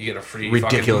 So yeah, you get a free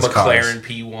Ridiculous fucking cars. McLaren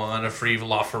P1, a free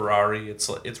LaFerrari.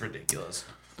 It's ridiculous.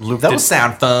 Luke that did, would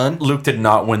sound fun. Luke did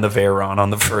not win the Veyron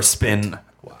on the first spin.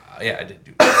 Wow, yeah, I did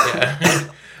do that. Yeah.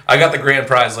 I got the grand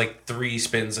prize like 3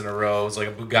 spins in a row. It was like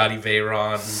a Bugatti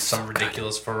Veyron, some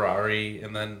ridiculous Ferrari,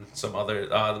 and then some other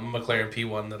the McLaren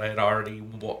P1 that I'd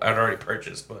already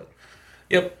purchased. But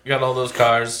yep, got all those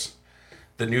cars.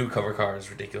 The new cover car is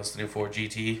ridiculous. The new Ford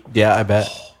GT. Yeah, I bet.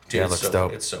 Dude, Yeah, it it's looks so,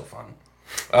 dope. It's so fun.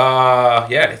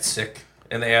 Yeah, it's sick.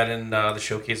 And they add in the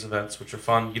showcase events, which are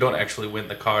fun. You don't actually win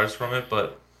the cars from it,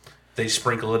 but they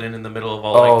sprinkle it in the middle of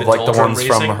all Oh, like the like the Ultra ones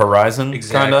racing. from Horizon,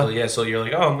 Exactly. kinda. Yeah. So you're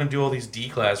like, oh, I'm gonna do all these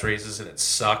D-class races, and it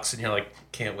sucks, and you're like,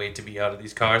 can't wait to be out of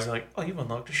these cars. And they're like, oh, you've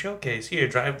unlocked a showcase. Here,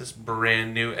 drive this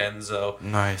brand new Enzo.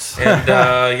 Nice. And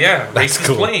yeah, race is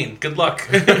cool. plain. Good luck.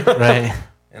 Right.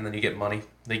 And then you get money.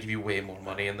 They give you way more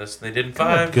money in this than they did in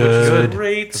 5, good. which is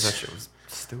great. That shit was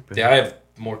stupid. Yeah, I have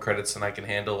more credits than I can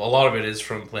handle. A lot of it is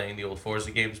from playing the old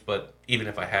Forza games, but even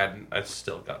if I hadn't, I've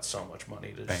still got so much money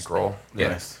to just Bankroll.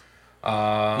 Yeah. Nice.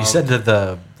 You said that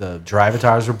the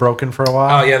drivatars were broken for a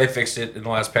while. Oh yeah, they fixed it in the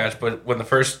last patch. But when it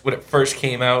first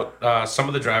came out, some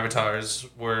of the drivatars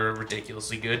were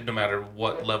ridiculously good, no matter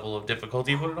what level of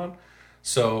difficulty you put it on.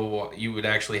 So you would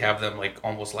actually have them like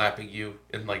almost lapping you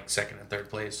in like second and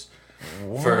third place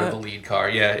for the lead car.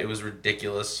 Yeah, it was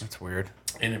ridiculous That's weird.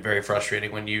 and very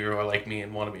frustrating when you are like me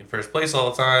and want to be in first place all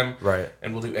the time. Right.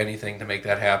 And we'll do anything to make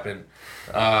that happen.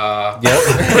 Oh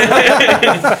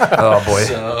boy.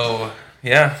 So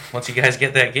yeah, once you guys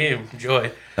get that game,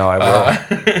 enjoy. No, I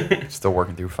will. Still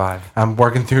working through 5. I'm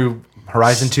working through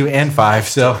Horizon 2 and 5.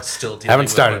 So Still dealing Haven't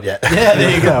with started my- yet. yeah,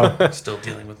 there you go. Still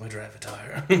dealing with my drive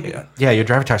attire. Yeah, your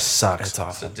drive guitar sucks. It's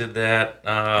awful. So did that.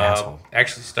 Asshole.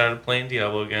 Actually started playing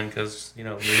Diablo again because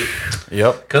loot.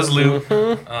 Yep. Because loot.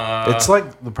 It's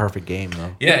like the perfect game,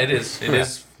 though. Yeah, it is. It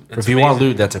is. It's If you want amazing.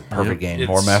 loot, that's a perfect game. It's-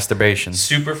 More masturbation.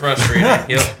 Super frustrating.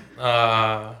 Yep.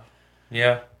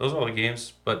 Yeah, those are all the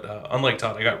games. But unlike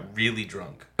Todd, I got really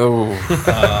drunk. Oh.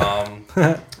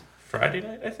 Friday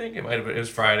night, I think it might have been. It was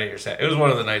Friday or Saturday. It was one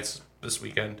of the nights this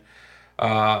weekend.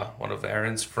 One of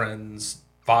Aaron's friends'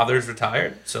 fathers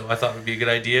retired, so I thought it would be a good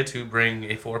idea to bring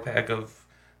a 4-pack of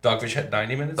Dogfish Head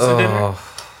 90 minutes to dinner,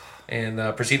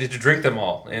 and proceeded to drink them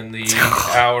all in the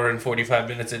hour and 45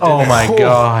 minutes at dinner. Oh my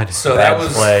god. So Bad that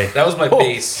was play. that was my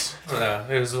base.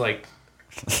 It was like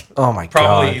Oh my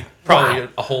probably god.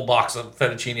 a whole box of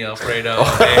fettuccine alfredo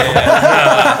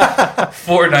and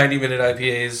 4 90-minute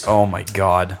IPAs. Oh my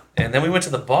god. And then we went to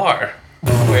the bar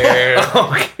where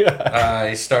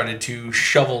I started to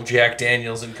shovel Jack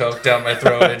Daniels and Coke down my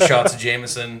throat and shots of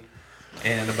Jameson.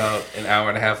 And about an hour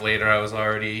and a half later, I was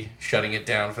already shutting it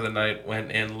down for the night.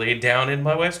 Went and laid down in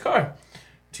my wife's car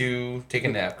to take a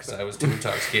nap because I was too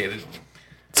intoxicated.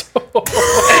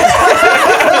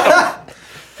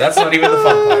 That's not even the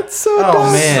fun part.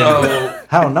 Oh man. So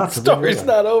How not to Story's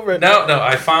not over. no,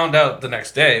 I found out the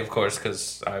next day, of course,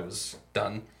 because I was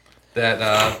done,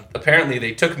 that apparently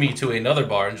they took me to another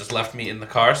bar and just left me in the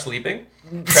car sleeping.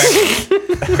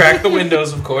 Cracked the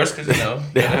windows, of course, because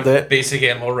they have that- basic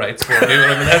animal rights for me when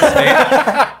I'm in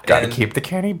that state. Gotta And- keep the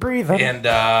canny breathing. And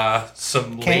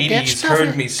some Can't get ladies stuffy.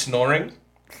 heard me snoring,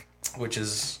 which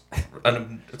is it's an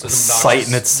obnoxious, Sight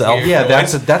in itself. weird Yeah,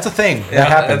 noise. that's a thing. Yeah, That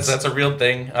happens. That's a real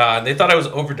thing. They thought I was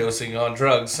overdosing on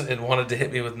drugs and wanted to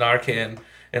hit me with Narcan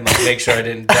and make sure I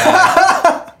didn't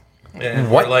die.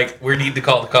 And What? we're like, we need to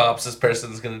call the cops. This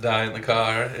person's gonna die in the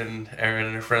car. And Aaron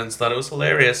and her friends thought it was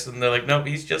hilarious, and they're like, nope,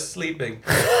 he's just sleeping.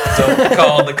 Don't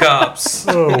call the cops.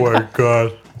 Oh my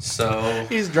god. So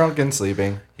He's drunk and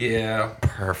sleeping. yeah,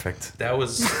 Perfect. that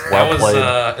was Well played.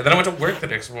 and then I went to work the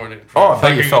next morning. Oh, I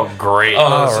bet you Fucking- felt great. Oh,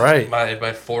 All right.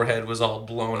 My forehead was all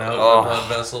blown out, Oh. my blood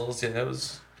vessels. Yeah, it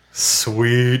was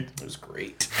Sweet.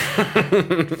 great.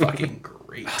 Fucking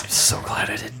great. So glad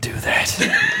I didn't do that.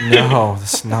 No,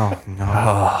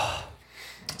 no.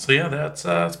 So yeah,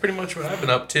 that's pretty much what I've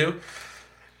been up to.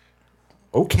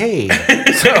 Okay.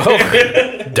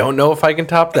 Don't know if I can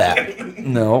top that.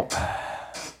 No.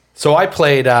 So I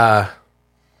played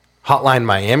Hotline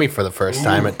Miami for the first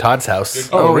time at Todd's house.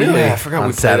 Oh, really? Yeah, I forgot On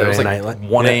we played it. It was Saturday like night.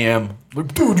 1 a.m.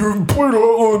 Like, dude, you played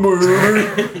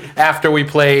Hotline Miami. After we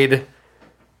played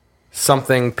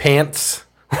something pants.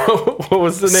 What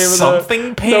was the name of Something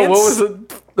the Pants? No, what was it?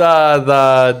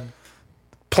 The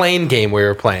plane game we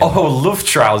were playing. Oh,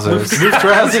 Lufttrousers.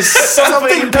 Trousers.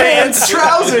 Something pants.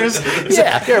 Trousers.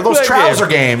 yeah, those that trouser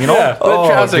game, you know? Yeah, the Oh,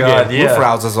 trouser God, game, yeah.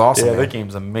 Trousers is awesome. Yeah, man. that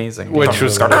game's amazing. which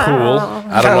was cool. I Kind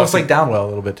don't of know. looks If like Downwell a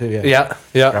little bit too. Yeah.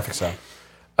 yeah. Graphic style.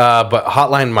 But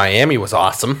Hotline Miami was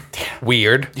awesome.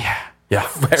 Weird. Yeah.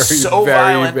 Very, So very,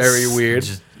 violent. very weird.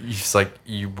 Just like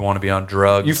you want to be on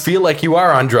drugs. You feel like you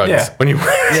are on drugs Yeah. when you.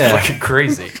 Yeah. fucking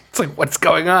crazy. It's like, what's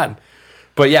going on?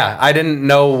 But yeah, I didn't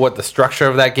know what the structure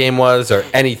of that game was or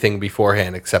anything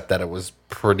beforehand, except that it was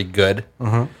pretty good,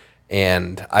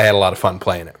 and I had a lot of fun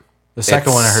playing it. The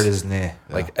second one I It's, heard is nah.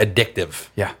 like addictive.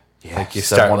 Yeah. Like you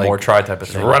Said start one like, more try type of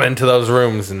just thing. run into those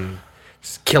rooms and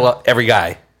just kill every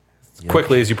guy as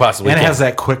quickly as you possibly And it can. has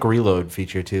that quick reload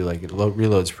feature too. Like it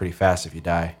reloads pretty fast if you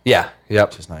die, yeah, yep.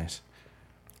 which is nice.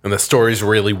 And the story's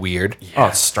really weird. Oh,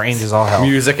 it's strange as all hell.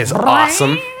 Music is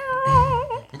awesome.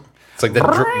 It's like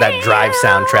that Drive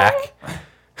soundtrack.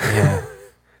 Yeah.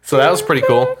 So that was pretty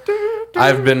cool.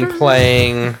 I've been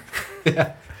playing.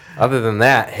 Other than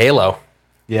that, Halo.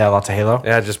 Yeah, lots of Halo.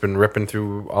 Yeah, I've just been ripping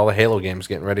through all the Halo games,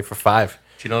 getting ready for 5.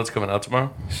 Do you know what's coming out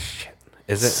tomorrow?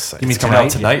 Is it You mean It's coming out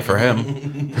tonight? tonight for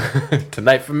him.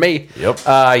 tonight for me? Yep.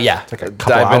 Yeah. Like a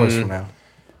couple hours from now.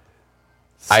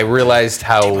 I realized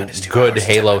how T-minus 2 good hours,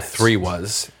 Halo 10 3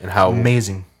 was, and how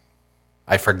Amazing.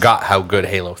 I forgot how good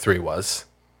Halo 3 was.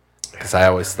 Because I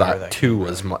always thought that 2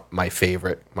 was my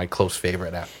favorite, my close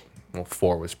favorite. Well,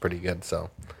 4 was pretty good, so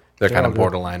they're kind all of good.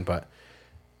 borderline. But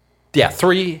yeah,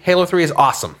 Halo 3 is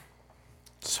awesome.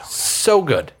 So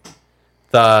good.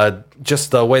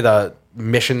 Just the way the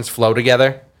missions flow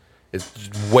together is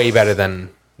way better than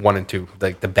 1 and 2.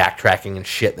 Like the backtracking and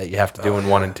shit that you have to do in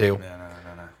 1 and 2. No.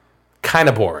 Kind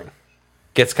of boring.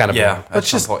 Gets kind of Yeah. boring.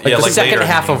 That's just Like the second later in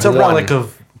half the of It's a 1 relic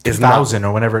of is not- 2000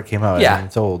 or whenever it came out. Yeah. I mean,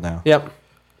 it's old now. Yep.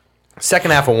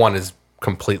 Second half of 1 is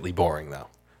completely boring though.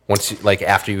 Once you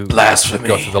after you Blasphemy.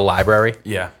 go through the library.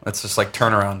 Yeah, that's just like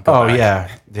turn around. Oh yeah.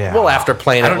 Well, after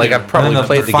playing it, don't like even- I've probably And then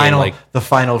played the final, game the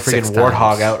final six freaking warthog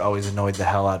times. out always annoyed the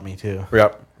hell out of me too.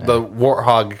 Yep. The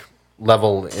warthog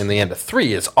level in the end of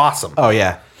 3 is awesome. Oh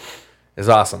yeah. Is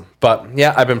awesome. But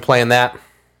yeah, I've been playing that.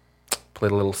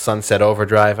 Played a little Sunset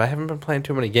Overdrive. I haven't been playing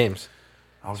too many games.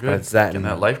 Oh, good. It's that Getting and-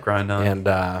 that life grind on. And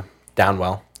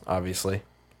Downwell, obviously.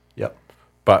 Yep.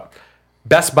 But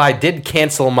Best Buy did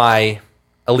cancel my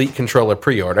Elite controller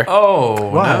pre-order. Oh,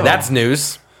 Wow. no. That's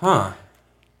news. Huh.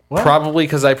 What? Probably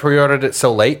because I pre-ordered it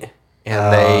so late,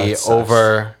 and they it sucks.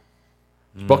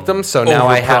 overbooked them. So now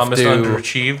I have Overpromised, to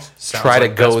underachieved. Sounds try to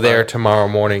like go Best there Buy. tomorrow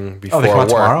morning before they come out work.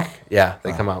 tomorrow? Yeah,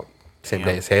 they come out same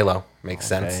day as Halo. Makes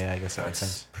sense. Yeah, I guess that makes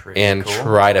sense. Pretty And cool.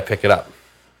 try to pick it up,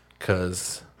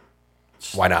 because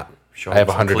why not? Show I have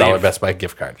a them some $100 cleave. Best Buy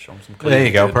gift card. Show 'em some There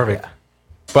you go. dude. Perfect.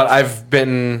 But I've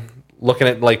been looking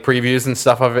at previews and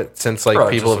stuff of it since Bro,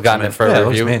 it people just have gotten it looks for mint. Yeah, a it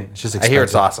looks review. mint. It's just I hear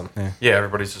it's expensive. awesome. Yeah,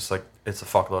 everybody's just like, it's a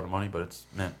fuckload of money, but it's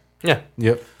mint, Yeah.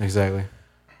 Yep. Exactly.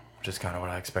 which is kind of what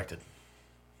I expected.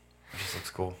 It just looks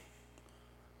cool.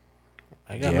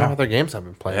 I got Yeah. no other games I've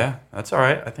been playing. Yeah, that's all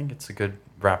right. I think it's a good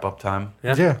wrap up time.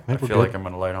 Yeah. Yeah. I feel like I'm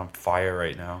gonna light on fire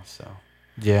right now. So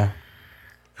Yeah.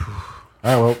 All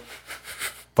right. Well,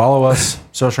 follow us,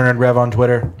 Social Nerd Rev on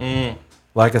Twitter.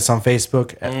 Like us on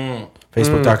Facebook at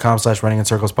facebook.com/Running in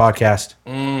Circles Podcast.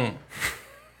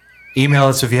 Email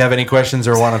us if you have any questions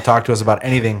or want to talk to us about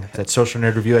anything. It's at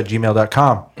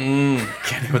socialnerdreview@gmail.com.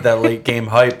 Kenny with that late game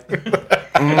hype.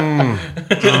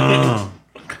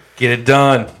 Get it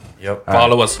done. Yep.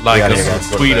 Follow us, like We outta us, here,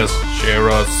 guys. tweet us, share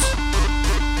us.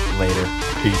 Later.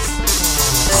 Peace.